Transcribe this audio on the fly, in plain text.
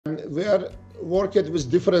We are working with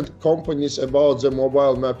different companies about the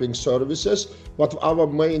mobile mapping services, but our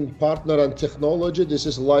main partner and technology, this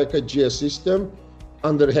is like a Geosystem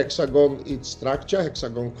under Hexagon, its structure,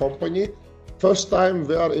 Hexagon company. First time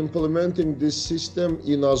we are implementing this system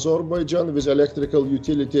in Azerbaijan with electrical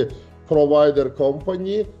utility provider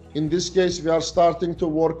company. In this case, we are starting to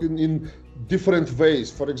work in different ways.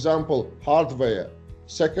 For example, hardware.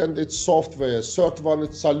 Second, it's software. Third one,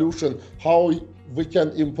 it's solution. How we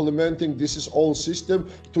can implementing this is all system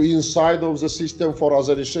to inside of the system for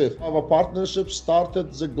Azerbaijan. Our partnership started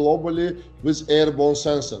globally with airborne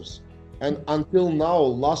sensors. And until now,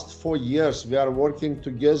 last 4 years, we are working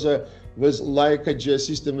together with like a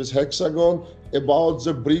Geosystem with Hexagon about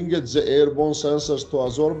bringing the airborne sensors to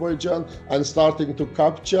Azerbaijan and starting to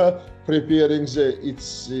capture, preparing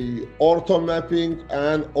its ortho mapping,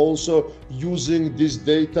 and also using this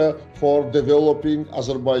data for developing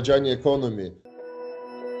Azerbaijani economy.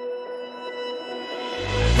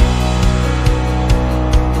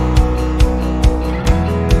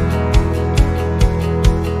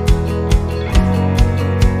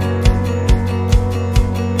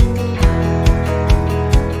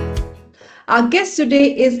 Our guest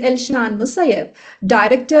today is Elshan Musayev,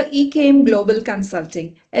 Director EKM Global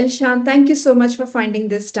Consulting. Elshan, thank you so much for finding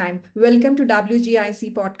this time. Welcome to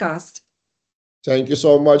WGIC podcast. Thank you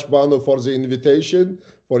so much, Banu, for the invitation,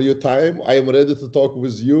 for your time. I am ready to talk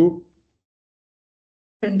with you.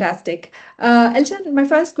 Fantastic. Elshan, my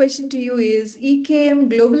first question to you is, EKM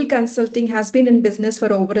Global Consulting has been in business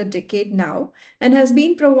for over a decade now and has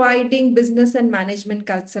been providing business and management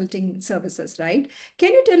consulting services, right?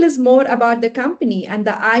 Can you tell us more about the company and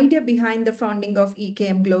the idea behind the founding of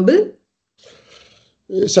EKM Global?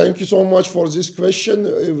 Thank you so much for this question.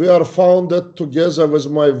 We are founded together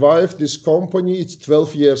with my wife, this company, it's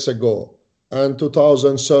 12 years ago, and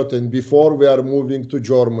 2013, before we are moving to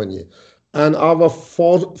Germany. And our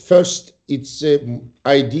first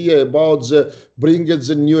idea about bringing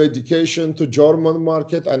the new education to German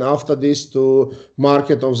market, and after this to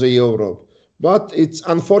market of the Europe. But it's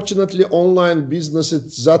unfortunately online business at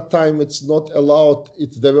that time, it's not allowed,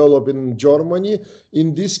 it's developed in Germany.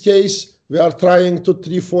 In this case, we are trying to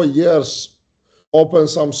 3-4 years open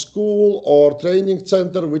some school or training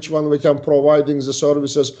center, which one we can providing the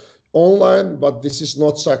services online, but this is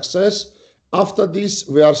not success. After this,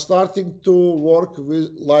 we are starting to work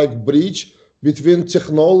with like bridge between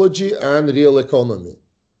technology and real economy.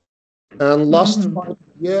 And last 5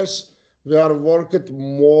 years, we are working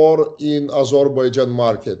more in Azerbaijan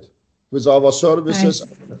market with our services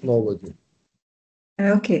and technology.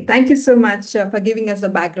 Okay, thank you so much for giving us the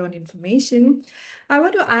background information. I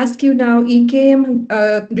want to ask you now, EKM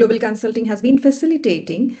Global Consulting has been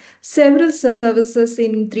facilitating several services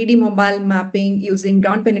in 3D mobile mapping using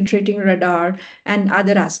ground penetrating radar and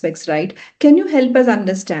other aspects, right? Can you help us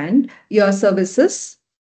understand your services?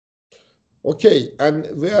 Okay, and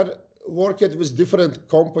we are working with different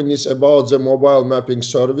companies about the mobile mapping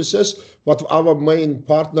services, but our main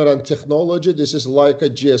partner and technology, this is like a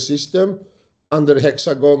Geosystem under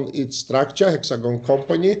Hexagon, its structure, Hexagon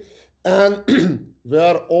company. And we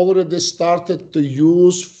are already started to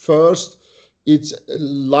use first, it's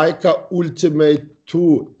like a Ultimate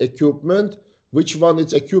 2 equipment, which one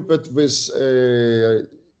is equipped with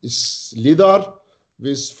LiDAR,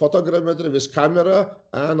 with photogrammetry, with camera,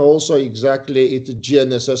 and also exactly it's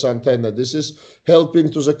GNSS antenna. This is helping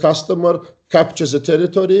to the customer capture the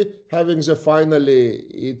territory, having the finally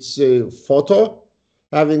its photo,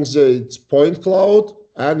 having its point cloud,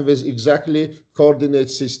 and with exactly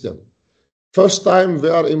coordinate system. First time we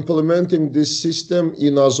are implementing this system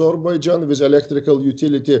in Azerbaijan with electrical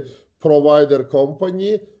utility provider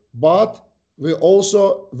company, but we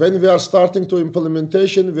also, when we are starting to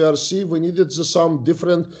implementation, we needed some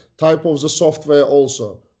different type of the software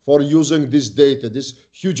also for using this data, this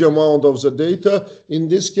huge amount of the data. In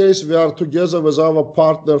this case, we are together with our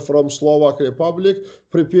partner from Slovak Republic,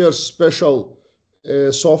 prepare special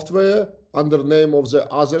software under name of the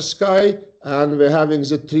Azersky, and we're having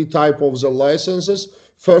the 3 type of the licenses.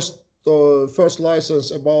 First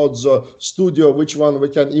license about the studio, which one we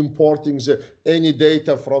can importing any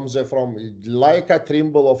data from Leica,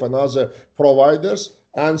 Trimble of another providers,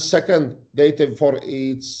 and second data for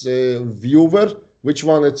its viewer, which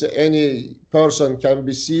one it's any person can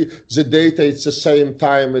be see the data. It's the same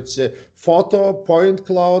time. It's a photo point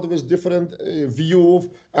cloud with different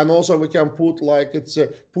view, and also we can put like it's a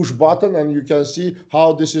push button, and you can see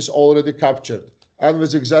how this is already captured, and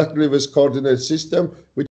with exactly with coordinate system,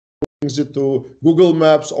 which brings it to Google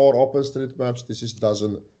Maps or OpenStreetMaps. This is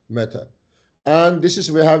doesn't matter. And this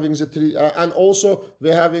is we're having the 3, and also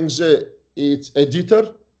we're having the its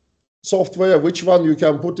editor software, which one you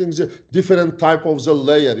can put in the different type of the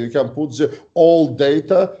layer. You can put the all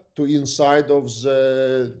data to inside of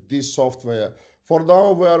this software. For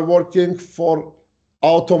now, we are working for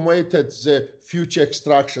automated the future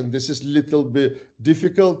extraction. This is little bit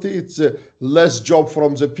difficulty. It's less job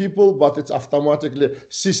from the people, but it's automatically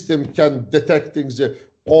system can detecting the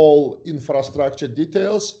all infrastructure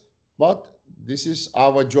details. But this is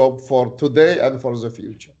our job for today and for the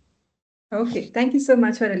future. Okay, thank you so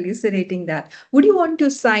much for elucidating that. Would you want to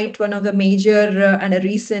cite one of the major and a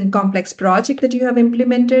recent complex project that you have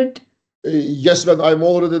implemented? Yes, when I'm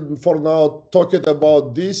already for now talking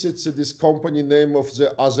about this, it's this company name of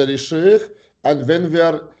the Azerbaijan. And when we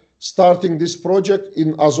are starting this project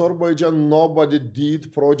in Azerbaijan, nobody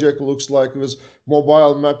did project looks like with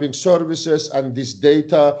mobile mapping services and this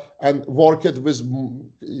data and worked with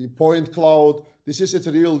point cloud. This is it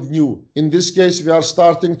real new. In this case, we are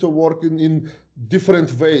starting to work in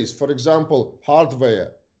different ways. For example,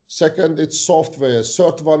 hardware. Second, it's software.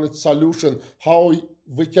 Third one, it's solution. How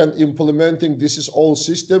we can implementing this is all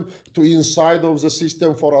system to inside of the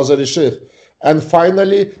system for Azerbaijan. And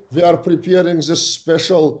finally, we are preparing the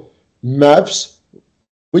special maps,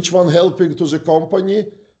 which one helping to the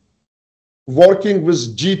company working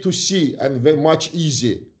with G2C and very much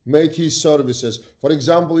easy, make his services. For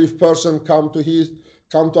example, if person come to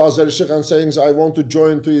Azerbaijan and saying, I want to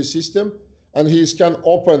join to his system, and he can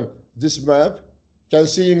open this map, can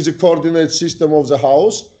see in the coordinate system of the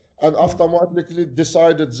house, and automatically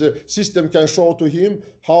decided the system can show to him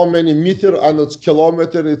how many meter and it's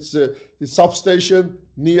kilometer it's the substation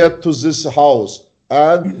near to this house.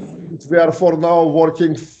 And we are for now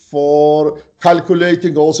working for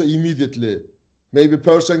calculating also immediately. Maybe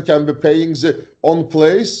person can be paying the on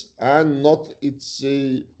place and not it's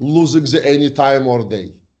losing the any time or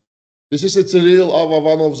day. This is it's a real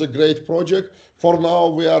one of the great project. For now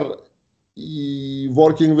we are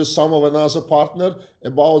working with some of another partner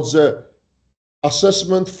about the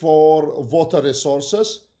assessment for water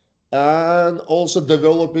resources and also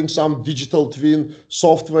developing some digital twin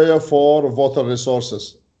software for water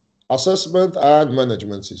resources assessment and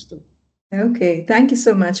management system. Okay, thank you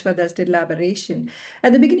so much for that elaboration.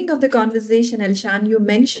 At the beginning of the conversation, Elshan, you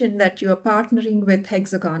mentioned that you are partnering with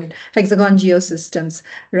Hexagon Geosystems,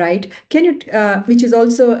 right? Can you, which is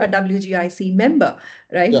also a WGIC member,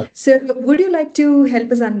 right? Yeah. So would you like to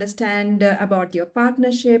help us understand about your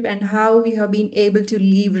partnership and how we have been able to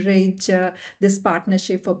leverage this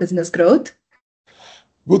partnership for business growth?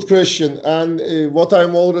 Good question. And what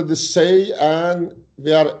I'm already say, and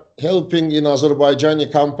we are helping in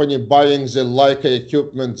Azerbaijani company buying the Leica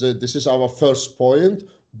equipment. This is our first point.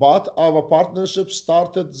 But our partnership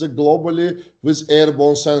started globally with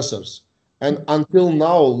airborne sensors. And until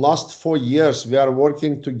now, last 4 years, we are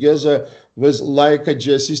working together with Leica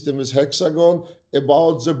Geosystem with Hexagon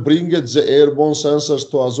about bringing the airborne sensors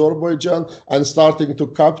to Azerbaijan and starting to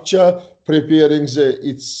capture, preparing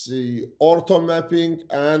its ortho mapping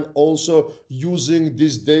and also using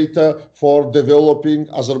this data for developing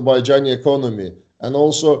Azerbaijani economy. And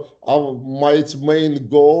also my main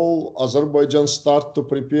goal, Azerbaijan start to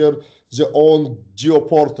prepare their own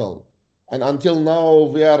geoportal. And until now,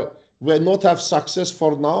 we not have success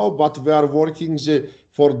for now, but we are working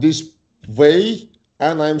for this way.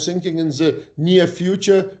 And I'm thinking in the near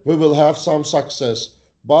future, we will have some success.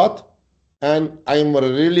 And I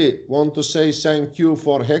really want to say thank you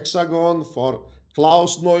for Hexagon, for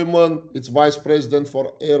Klaus Neumann, it's Vice President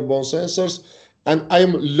for Airborne Sensors. And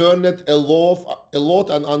I'm learned a lot,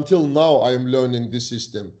 and until now I'm learning this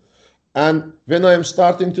system. And when I'm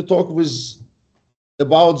starting to talk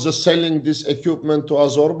about selling this equipment to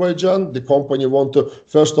Azerbaijan, the company want to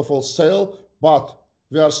first of all sell, but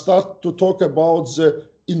we are start to talk about the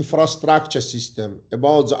infrastructure system,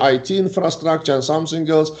 about the IT infrastructure and something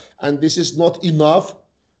else. And this is not enough.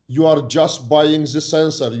 You are just buying the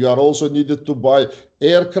sensor. You are also needed to buy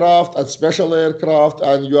aircraft and special aircraft,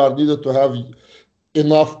 and you are needed to have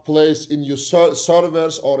enough place in your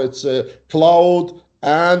servers or it's a cloud.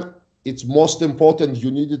 And it's most important,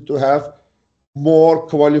 you needed to have more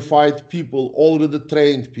qualified people, already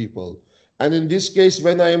trained people. And in this case,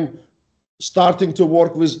 when I'm starting to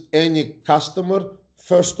work with any customer,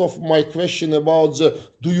 first of my question about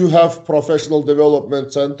do you have professional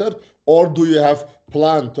development center or do you have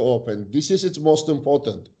plan to open? This is its most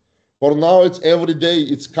important. For now, it's every day,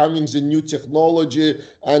 it's coming the new technology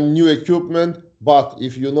and new equipment, but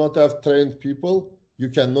if you not have trained people, you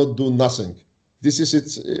cannot do nothing. This is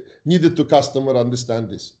it's needed to customer understand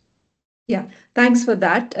this. Yeah, thanks for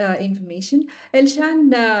that information.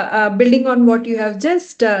 Elshan, building on what you have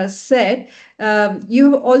just said,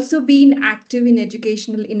 you have also been active in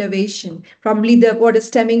educational innovation, probably what is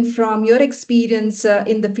stemming from your experience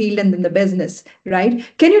in the field and in the business, right?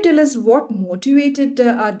 Can you tell us what motivated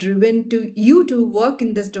or driven to you to work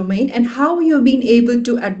in this domain and how you've been able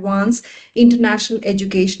to advance international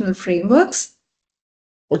educational frameworks?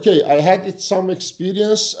 Okay, I had some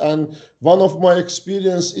experience, and one of my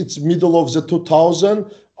experience, it's middle of the 2000.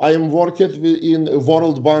 I am working in a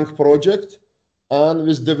World Bank project and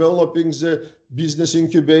with developing the business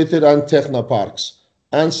incubator and technoparks.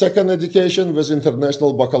 And second education was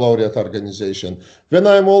International Baccalaureate Organization. When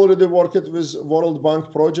I'm already working with World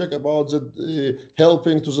Bank project about the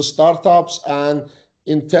helping to the startups and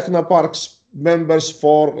in technoparks members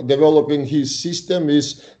for developing his system,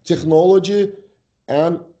 his technology,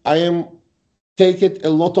 and I am taking a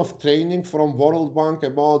lot of training from World Bank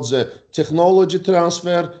about the technology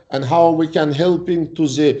transfer and how we can helping to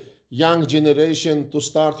the young generation to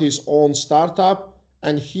start his own startup.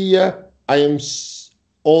 And here I am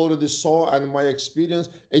already saw and my experience,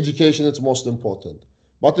 education is most important.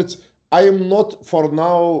 But I am not for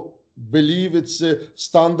now believe it's a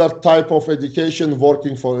standard type of education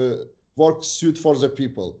working for work suit for the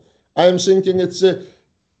people. I am thinking it's a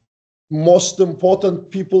most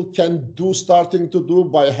important people can do starting to do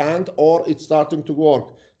by hand or it's starting to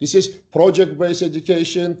work. This is project-based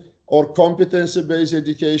education or competency-based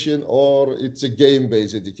education or it's a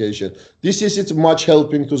game-based education. It's much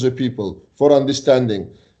helping to the people for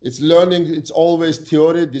understanding. It's learning, it's always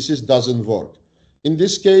theory, doesn't work. In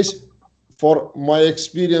this case, for my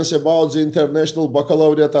experience about the International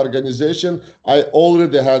Baccalaureate Organization, I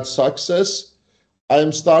already had success.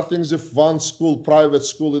 I'm starting the one school, private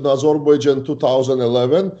school in Azerbaijan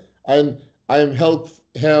 2011, and I'm help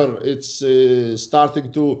her. It's starting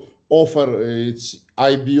to offer its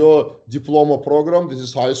IBO diploma program. This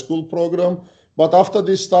is high school program. But after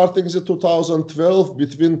this, starting the 2012,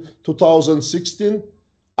 between 2016,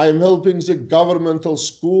 I'm helping the governmental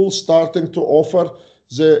school starting to offer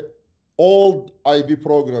the old IB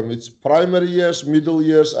program. It's primary years, middle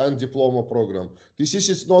years, and diploma program.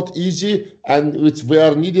 It's not easy, and we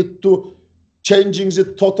are needed to changing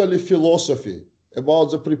the totally philosophy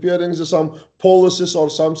about the preparing some policies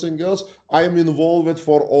or something else. I'm involved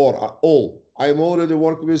for all. I'm already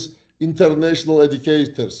work with international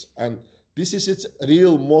educators, and it's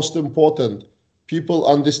real most important. People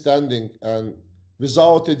understanding, and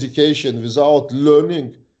without education, without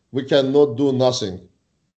learning, we cannot do nothing.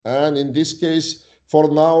 And in this case, for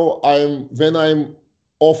now, when I'm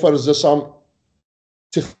offer some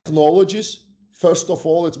technologies, first of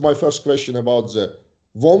all, it's my first question about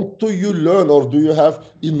want do you learn or do you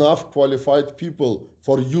have enough qualified people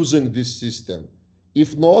for using this system?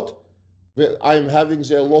 If not, I'm having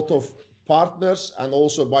a lot of partners and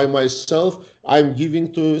also by myself, I'm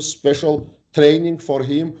giving to special training for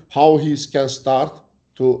him how he can start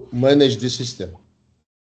to manage the system.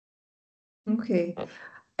 Okay.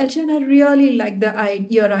 Elshan, I really like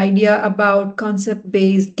your idea about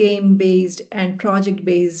concept-based, game-based, and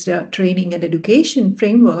project-based training and education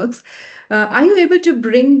frameworks. Are you able to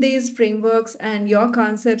bring these frameworks and your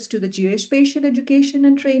concepts to the geospatial education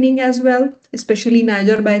and training as well, especially in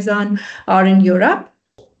Azerbaijan or in Europe?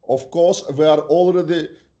 Of course, we are already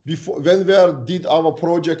before when we did our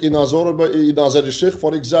project in Azerbaijan,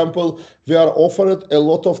 for example, we are offered a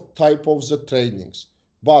lot of type of the trainings,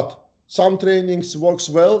 but some trainings works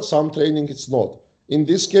well, some training it's not. In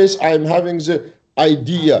this case, I'm having the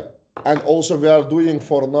idea, and also we are doing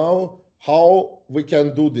for now how we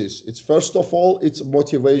can do this. It's first of all, it's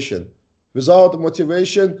motivation. Without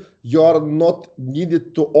motivation, you are not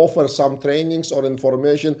needed to offer some trainings or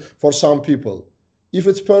information for some people. If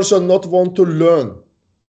it's person not want to learn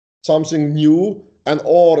something new, and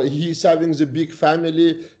or he's having the big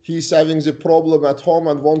family, he's having the problem at home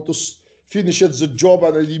and want to finish the job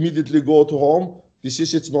and immediately go to home,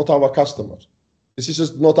 it's not our customer. This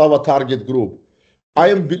is not our target group.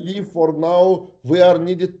 I believe for now we are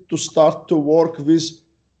needed to start to work with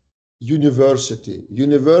university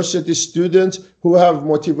students who have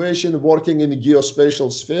motivation working in the geospatial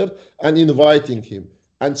sphere and inviting him.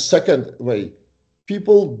 And second way,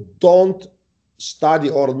 people don't study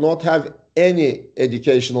or not have any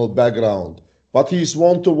educational background, but he's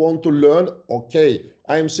want to learn. Okay,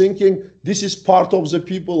 I'm thinking this is part of the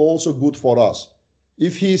people also good for us.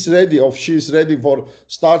 If he's ready or she's ready for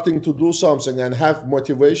starting to do something and have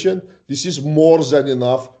motivation, this is more than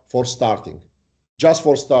enough for starting, just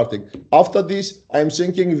for starting. After this, I'm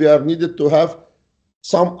thinking we are needed to have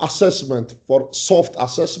some assessment for soft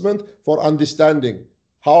assessment for understanding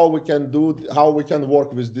how we can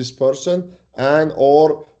work with this person, and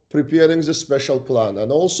or preparing the special plan.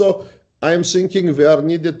 And also, I'm thinking we are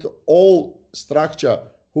needed all structure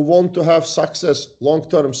who want to have success,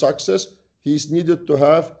 long-term success. He's needed to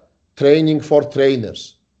have training for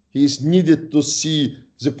trainers. He's needed to see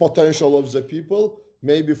the potential of the people.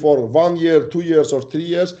 Maybe for 1 year, 2 years, or 3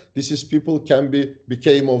 years, this is people can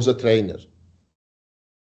became of the trainer.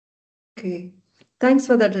 Okay. Thanks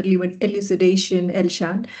for that elucidation,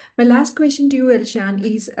 Elshan. My last question to you, Elshan,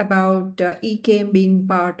 is about EKM being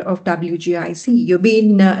part of WGIC. You've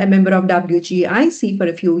been a member of WGIC for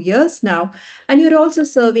a few years now, and you're also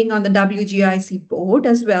serving on the WGIC board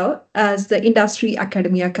as well as the Industry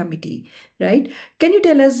Academia Committee, right? Can you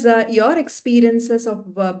tell us your experiences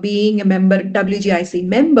of being a WGIC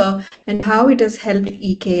member and how it has helped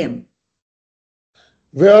EKM?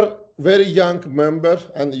 We are very young member,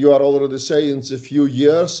 and you are already saying it's a few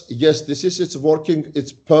years. Yes, it's working.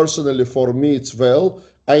 It's personally for me. It's well.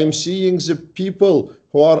 I am seeing the people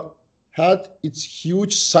who had its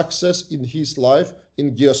huge success in his life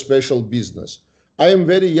in geospatial business. I am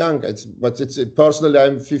very young, but it's personally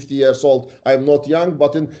I'm 50 years old. I'm not young,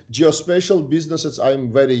 but in geospatial businesses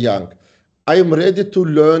I'm very young. I am ready to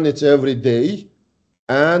learn it every day,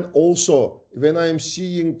 and also when I am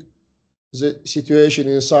seeing the situation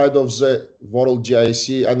inside of the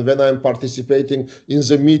WGIC, and when I'm participating in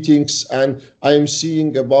the meetings and I'm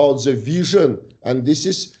seeing about the vision, and this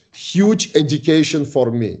is huge education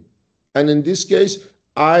for me. And in this case,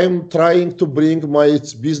 I'm trying to bring my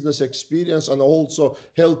business experience and also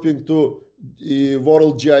helping to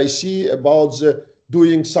WGIC about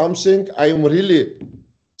doing something. I'm really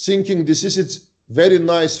thinking this is very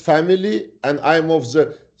nice family, and I'm of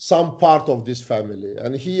some part of this family.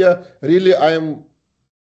 And here, really, I am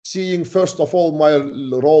seeing, first of all, my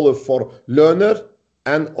role for learner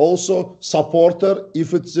and also supporter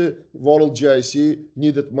if it's the WGIC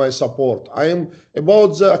needed my support. I am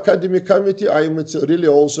about the academic committee. It's really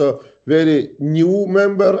also very new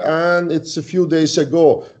member, and it's a few days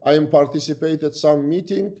ago I am participated some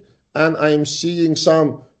meeting, and I am seeing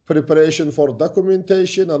some preparation for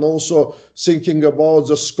documentation and also thinking about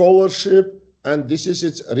the scholarship. And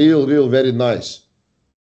it's real very nice.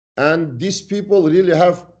 And these people really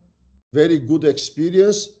have very good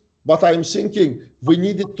experience, but I'm thinking we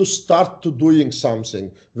needed to start to doing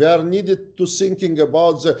something. We are needed to thinking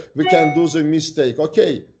about we can do the mistake.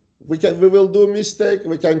 Okay, we will do mistake,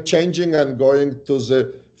 we can changing and going to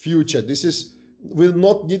the future. We're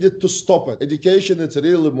not needed to stop it. Education is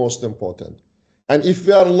really most important. And if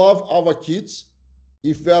we love our kids,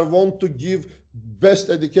 if we want to give best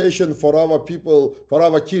education for our people, for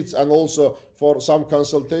our kids, and also for some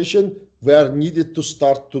consultation, we are needed to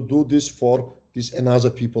start to do this for these another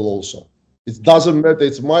people also. It doesn't matter,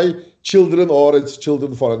 it's my children or it's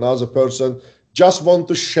children for another person. Just want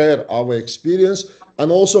to share our experience.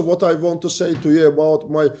 And also what I want to say to you about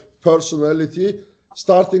my personality,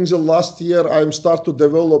 starting the last year, I'm start to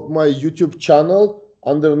develop my YouTube channel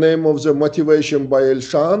under the name of the Motivation by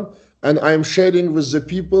Elshan. And I'm sharing with the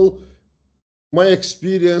people my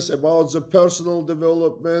experience about the personal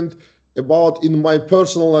development, about in my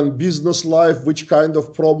personal and business life, which kind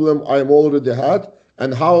of problem I'm already had,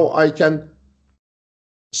 and how I can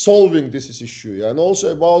solving this issue, and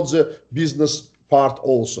also about the business part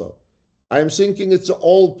also. I'm thinking it's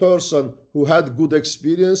all person who had good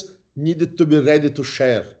experience needed to be ready to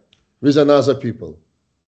share with another people.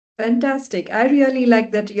 Fantastic. I really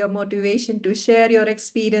like that your motivation to share your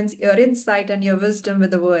experience, your insight, and your wisdom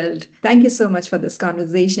with the world. Thank you so much for this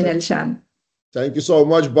conversation, Elshan. Thank you so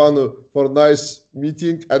much, Banu, for nice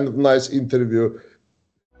meeting and nice interview.